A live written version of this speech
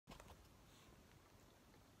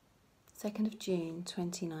2nd of June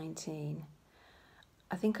 2019.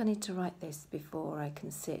 I think I need to write this before I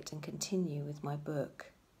can sit and continue with my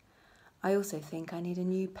book. I also think I need a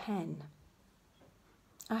new pen.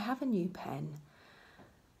 I have a new pen.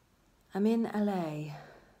 I'm in LA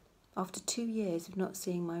after 2 years of not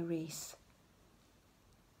seeing my Reese.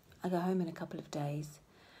 I go home in a couple of days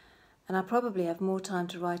and I probably have more time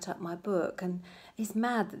to write up my book, and it's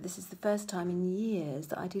mad that this is the first time in years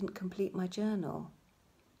that I didn't complete my journal.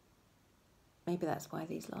 Maybe that's why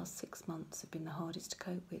these last 6 months have been the hardest to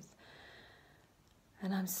cope with.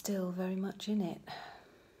 And I'm still very much in it.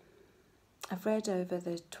 I've read over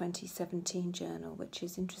the 2017 journal, which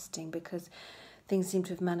is interesting because things seem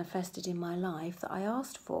to have manifested in my life that I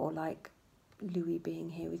asked for, like Louis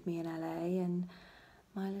being here with me in LA and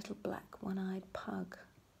my little black one-eyed pug.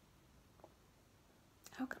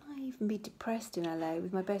 How can I even be depressed in LA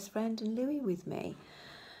with my best friend and Louis with me?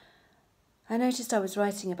 I noticed I was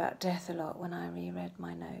writing about death a lot when I reread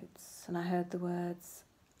my notes, and I heard the words,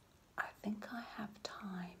 "I think I have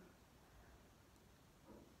time."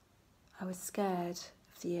 I was scared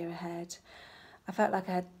of the year ahead. I felt like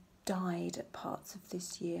I had died at parts of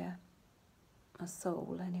this year. My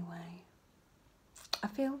soul, anyway. I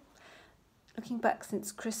feel, looking back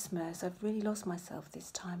since Christmas, I've really lost myself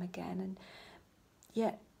this time again, and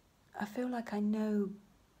yet I feel like I know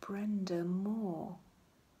Brenda more.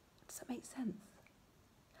 Does that make sense?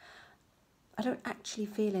 I don't actually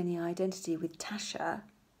feel any identity with Tasha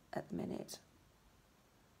at the minute.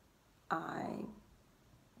 I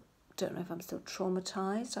don't know if I'm still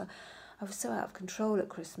traumatised. I was so out of control at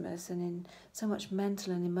Christmas and in so much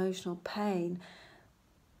mental and emotional pain.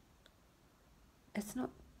 It's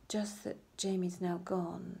not just that Jamie's now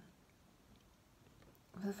gone.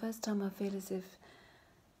 For the first time I feel as if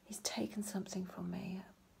he's taken something from me.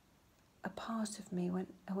 A part of me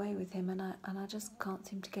went away with him, and I just can't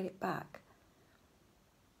seem to get it back.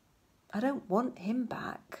 I don't want him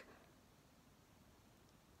back.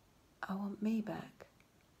 I want me back.